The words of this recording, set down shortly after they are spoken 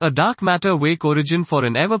A dark matter wake origin for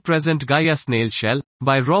an ever-present Gaia snail shell,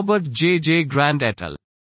 by Robert J. Grant et al.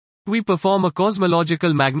 We perform a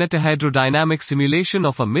cosmological magnetohydrodynamic simulation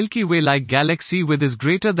of a Milky Way-like galaxy with is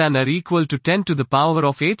greater than or equal to 10 to the power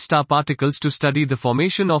of 8 star particles to study the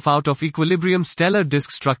formation of out-of-equilibrium stellar disk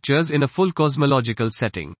structures in a full cosmological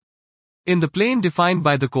setting. In the plane defined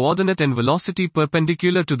by the coordinate and velocity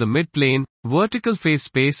perpendicular to the mid-plane, vertical phase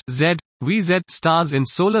space, Z, Vz, stars in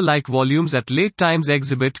solar-like volumes at late times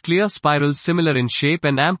exhibit clear spirals similar in shape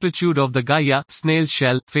and amplitude of the Gaia, snail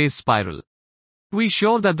shell, phase spiral. We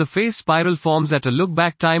show that the phase spiral forms at a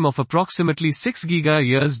look-back time of approximately 6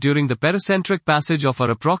 giga-years during the pericentric passage of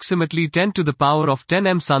our approximately 10 to the power of 10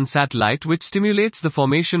 m Sun satellite, which stimulates the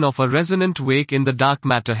formation of a resonant wake in the dark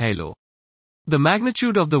matter halo. The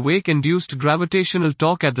magnitude of the wake-induced gravitational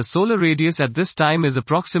torque at the solar radius at this time is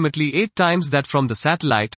approximately 8 times that from the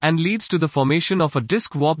satellite, and leads to the formation of a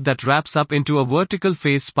disk warp that wraps up into a vertical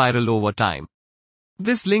phase spiral over time.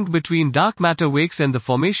 This link between dark matter wakes and the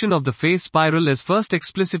formation of the phase spiral is first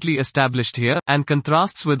explicitly established here, and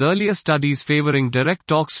contrasts with earlier studies favoring direct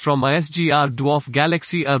torques from a SGR dwarf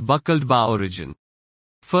galaxy or buckled bar origin.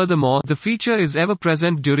 Furthermore, the feature is ever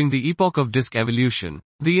present during the epoch of disk evolution.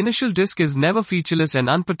 The initial disk is never featureless and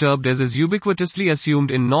unperturbed as is ubiquitously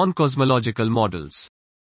assumed in non-cosmological models.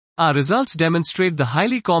 Our results demonstrate the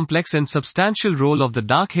highly complex and substantial role of the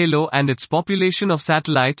dark halo and its population of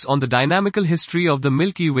satellites on the dynamical history of the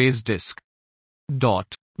Milky Way's disk.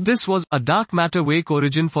 This was A Dark Matter Wake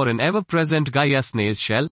Origin for an Ever-Present Gaia Snail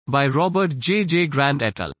Shell, by Robert J. Grant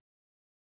et al.